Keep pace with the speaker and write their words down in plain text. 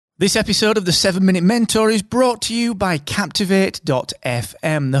This episode of the 7 Minute Mentor is brought to you by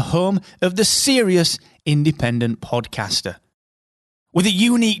Captivate.fm, the home of the serious independent podcaster. With a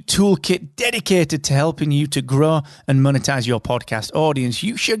unique toolkit dedicated to helping you to grow and monetize your podcast audience,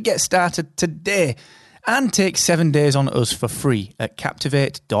 you should get started today and take 7 days on us for free at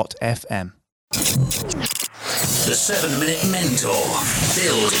Captivate.fm. The 7 Minute Mentor.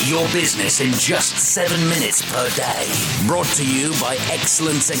 Build your business in just 7 minutes per day. Brought to you by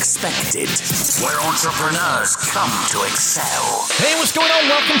Excellence Expected, where entrepreneurs come to excel. Hey, what's going on?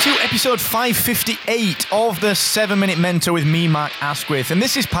 Welcome to episode 558 of the 7 Minute Mentor with me, Mark Asquith. And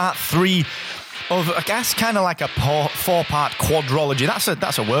this is part 3 of, I guess, kind of like a 4-part quadrology.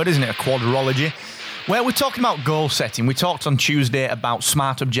 That's a word, isn't it? A quadrology. Where we're talking about goal setting. We talked on Tuesday about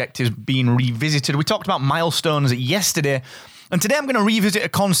SMART objectives being revisited. We talked about milestones yesterday. And today I'm going to revisit a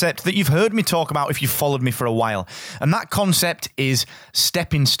concept that you've heard me talk about if you've followed me for a while. And that concept is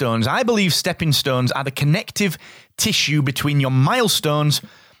stepping stones. I believe stepping stones are the connective tissue between your milestones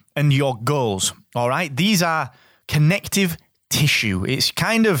and your goals. All right? These are connective tissue. It's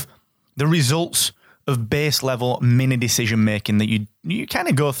kind of the results of base level mini decision making that you kind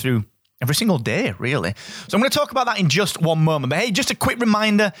of go through every single day, really. So I'm going to talk about that in just one moment. But hey, just a quick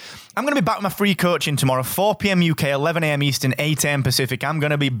reminder, I'm going to be back with my free coaching tomorrow, 4 p.m. UK, 11 a.m. Eastern, 8 a.m. Pacific. I'm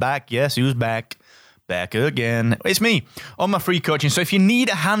going to be back. Yes, who's back? Back again. It's me on my free coaching. So if you need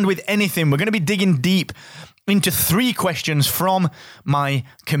a hand with anything, we're going to be digging deep into 3 questions from my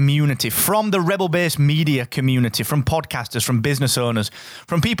community, from the rebel-based media community, from podcasters, from business owners,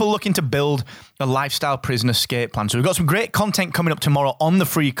 from people looking to build a lifestyle prison escape plan. So we've got some great content coming up tomorrow on the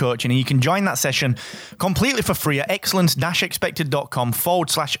free coaching, and you can join that session completely for free at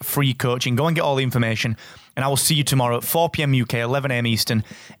excellence-expected.com/free coaching. Go and get all the information, and I will see you tomorrow at 4 p.m. UK, 11 a.m. Eastern,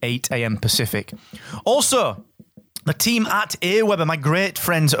 8 a.m. Pacific. Also, the team at Aweber, my great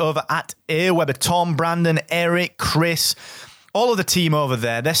friends over at Aweber, Tom, Brandon, Eric, Chris, all of the team over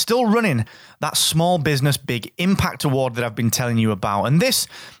there, they're still running that Small Business Big Impact Award that I've been telling you about. And this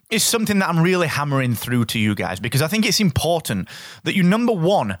is something that I'm really hammering through to you guys because I think it's important that you, number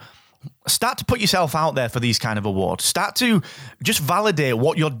one, start to put yourself out there for these kind of awards. Start to just validate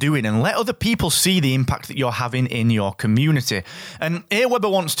what you're doing and let other people see the impact that you're having in your community. And Aweber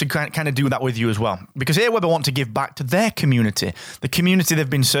wants to kind of do that with you as well, because Aweber want to give back to their community, the community they've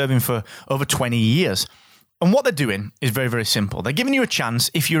been serving for over 20 years. And what they're doing is very, very simple. They're giving you a chance.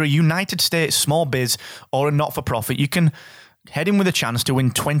 If you're a United States small biz or a not-for-profit, you can head in with a chance to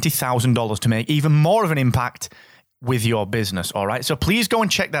win $20,000 to make even more of an impact with your business, all right? So please go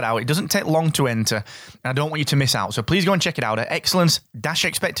and check that out. It doesn't take long to enter, and I don't want you to miss out. So please go and check it out at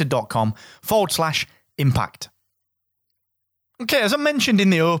excellence-expected.com/impact. Okay, as I mentioned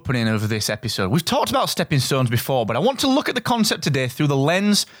in the opening of this episode, we've talked about stepping stones before, but I want to look at the concept today through the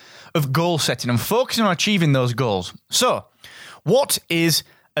lens of goal setting and focusing on achieving those goals. So, what is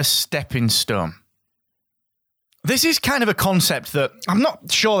a stepping stone? This is kind of a concept that I'm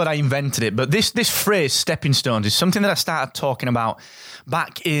not sure that I invented it, but this phrase, stepping stones, is something that I started talking about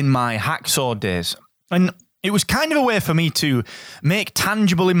back in my hacksaw days. And it was kind of a way for me to make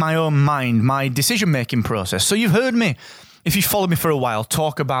tangible in my own mind my decision-making process. So you've heard me, if you've followed me for a while,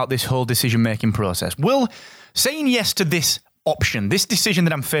 talk about this whole decision-making process. Will saying yes to this option, this decision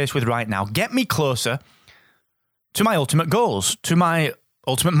that I'm faced with right now, get me closer to my ultimate goals, to my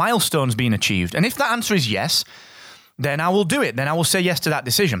ultimate milestones being achieved? And if that answer is yes, then I will do it. Then I will say yes to that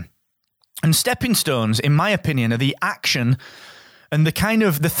decision. And stepping stones, in my opinion, are the action and the kind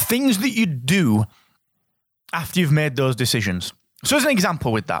of the things that you do after you've made those decisions. So as an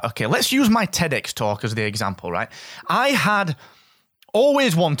example with that, okay, let's use my TEDx talk as the example, right? I had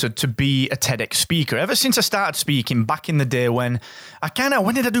always wanted to be a TEDx speaker ever since I started speaking back in the day when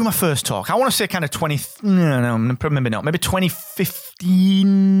did I do my first talk? I want to say kind of maybe not, maybe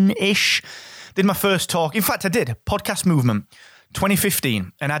 2015-ish. Did my first talk. In fact, I did. Podcast Movement,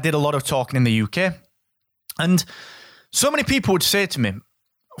 2015. And I did a lot of talking in the UK. And so many people would say to me,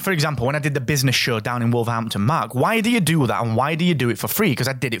 for example, when I did the business show down in Wolverhampton, Mark, why do you do that? And why do you do it for free? Because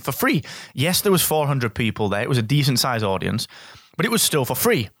I did it for free. Yes, there was 400 people there. It was a decent sized audience, but it was still for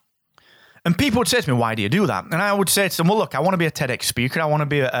free. And people would say to me, why do you do that? And I would say to them, well, look, I want to be a TEDx speaker. I want to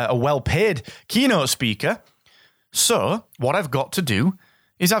be a well-paid keynote speaker. So what I've got to do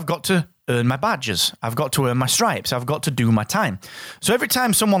is I've got to earn my badges. I've got to earn my stripes. I've got to do my time. So every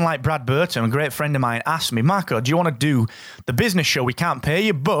time someone like Brad Burton, a great friend of mine, asks me, Marco, do you want to do the business show? We can't pay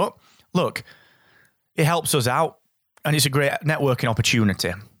you, but look, it helps us out and it's a great networking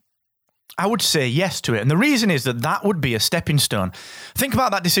opportunity. I would say yes to it. And the reason is that would be a stepping stone. Think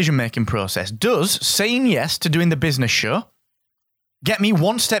about that decision-making process. Does saying yes to doing the business show get me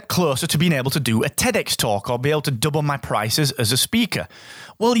one step closer to being able to do a TEDx talk or be able to double my prices as a speaker?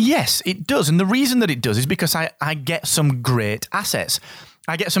 Well, yes, it does. And the reason that it does is because I get some great assets.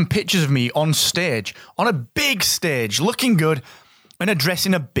 I get some pictures of me on stage, on a big stage, looking good and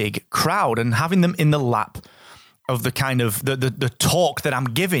addressing a big crowd and having them in the lap of the kind of the talk that I'm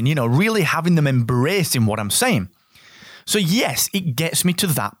giving, really having them embracing what I'm saying. So yes, it gets me to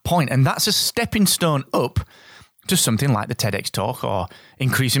that point, and that's a stepping stone up to something like the TEDx talk or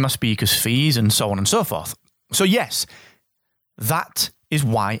increasing my speakers' fees and so on and so forth. So yes, that is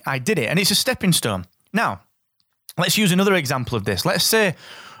why I did it, and it's a stepping stone. Now, let's use another example of this. Let's say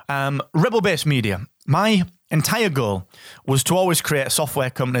Rebel Base Media. My entire goal was to always create a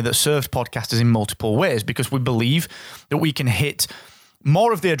software company that served podcasters in multiple ways because we believe that we can hit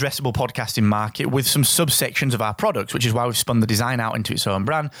more of the addressable podcasting market with some subsections of our products, which is why we've spun the design out into its own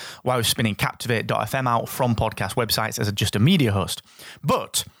brand, why we're spinning Captivate.fm out from podcast websites as just a media host.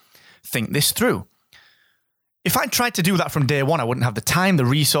 But think this through. If I tried to do that from day one, I wouldn't have the time, the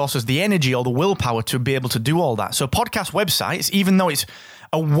resources, the energy, or the willpower to be able to do all that. So podcast websites, even though it's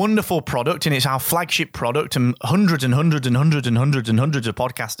a wonderful product and it's our flagship product and hundreds and hundreds and hundreds and hundreds and hundreds of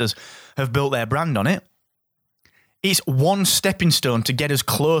podcasters have built their brand on it, it's one stepping stone to get us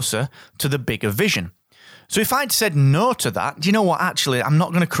closer to the bigger vision. So if I'd said no to that, do you know what? Actually, I'm not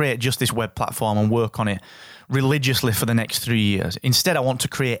going to create just this web platform and work on it religiously for the next 3 years. Instead, I want to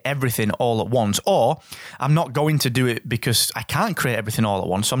create everything all at once, or I'm not going to do it because I can't create everything all at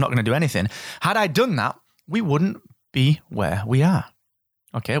once, so I'm not going to do anything. Had I done that, we wouldn't be where we are.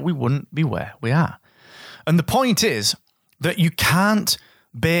 Okay, we wouldn't be where we are. And the point is that you can't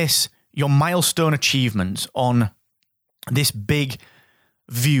base your milestone achievements on this big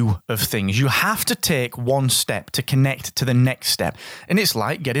view of things. You have to take one step to connect to the next step. And it's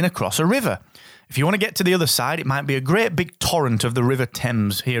like getting across a river. If you want to get to the other side, it might be a great big torrent of the River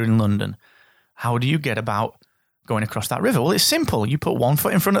Thames here in London. How do you get about going across that river? Well, it's simple. You put one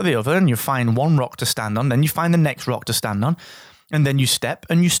foot in front of the other and you find one rock to stand on, then you find the next rock to stand on, and then you step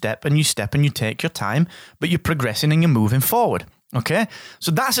and you step and you step and you take your time, but you're progressing and you're moving forward. Okay?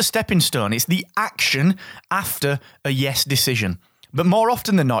 So that's a stepping stone. It's the action after a yes decision. But more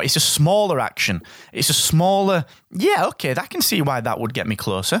often than not, it's a smaller action. It's a smaller, I can see why that would get me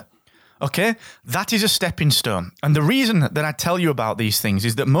closer. Okay? That is a stepping stone. And the reason that I tell you about these things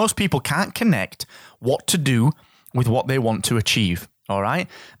is that most people can't connect what to do with what they want to achieve. All right?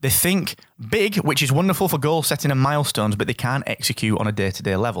 They think big, which is wonderful for goal setting and milestones, but they can't execute on a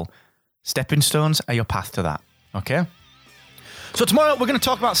day-to-day level. Stepping stones are your path to that. Okay? So tomorrow we're going to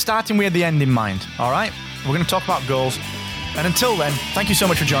talk about starting with the end in mind. All right? We're going to talk about goals. And until then, thank you so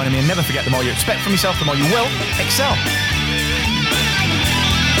much for joining me. And never forget, the more you expect from yourself, the more you will excel.